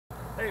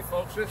Hey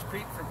folks, this is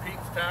Pete from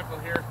Pete's Tackle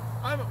here.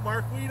 I'm at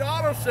Markweed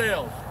Auto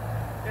Sales,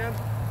 and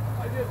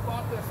I just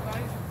bought this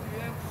nice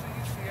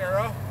GMC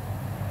Sierra,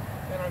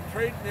 and I'm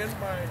trading in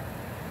my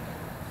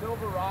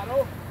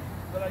Silverado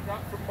that I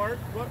got from Mark,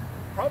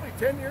 probably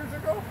 10 years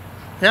ago?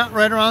 Yeah,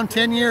 right around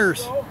 10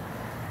 years.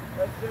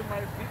 That's in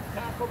my Pete's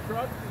Tackle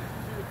truck. You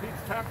can see the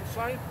Pete's Tackle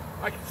sign.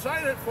 I can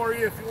sign it for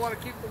you if you want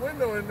to keep the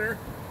window in there.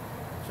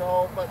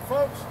 So, but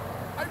folks,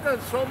 I've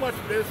done so much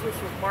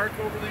business with Mark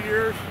over the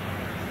years.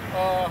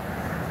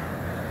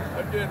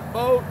 I've done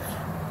boats,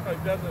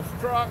 I've done this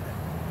truck,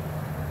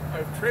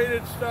 I've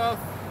traded stuff,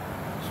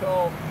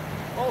 so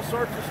all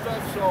sorts of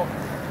stuff. So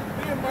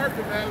me and Mark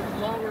have had a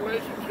long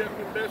relationship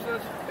in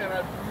business, and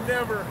I've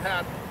never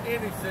had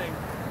anything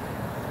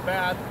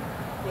bad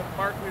with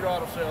Markweed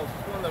Auto Sales.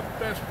 It's one of the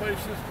best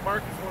places.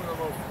 Mark is one of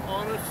the most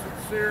honest,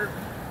 sincere,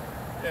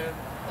 and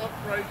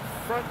upright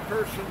front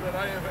person that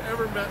I have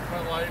ever met in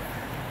my life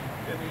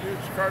in the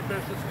used car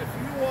business. If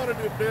you want to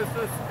do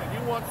business and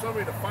you want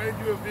somebody to find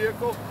you a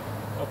vehicle,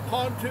 a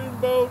pontoon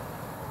boat,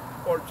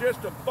 or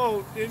just a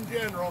boat in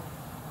general,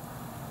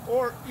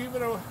 or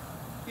even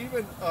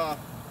a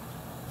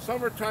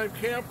summertime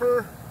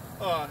camper,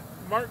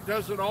 Mark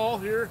does it all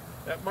here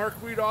at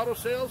Markweed Auto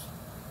Sales.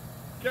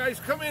 Guys,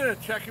 come in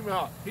and check him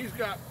out. He's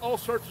got all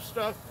sorts of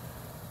stuff,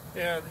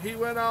 and he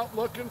went out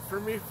looking for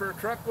me for a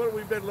truck. What have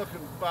we been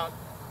looking about?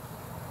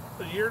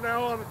 A year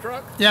now on a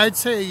truck? Yeah, I'd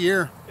say a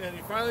year. And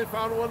he finally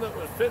found one that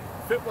would fit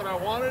what I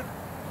wanted.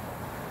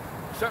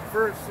 Except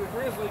for it's the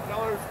grizzly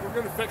colors. We're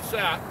going to fix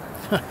that.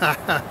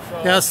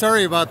 So, yeah,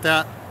 sorry about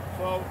that.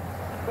 So,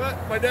 but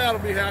my dad will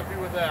be happy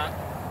with that.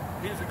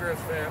 He's a Grizz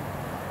fan.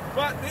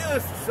 But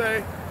needless to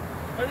say,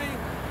 I mean,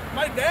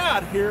 my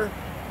dad here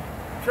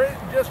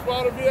just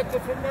bought a vehicle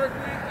from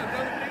Markweed,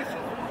 another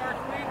diesel from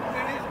Markweed,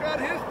 and he's got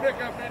his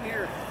pickup in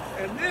here.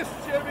 And this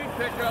Chevy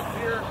pickup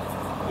here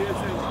is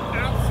an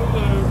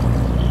absolute,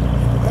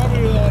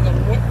 probably one of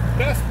the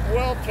best,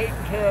 well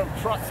taken care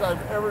of trucks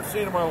I've ever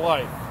seen in my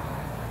life.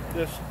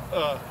 This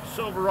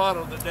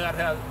Silverado that Dad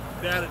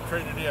had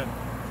traded in.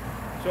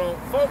 So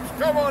folks,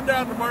 come on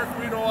down to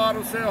Markweed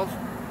Auto Sales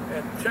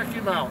and check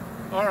him out.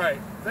 All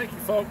right, thank you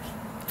folks.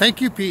 Thank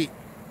you, Pete.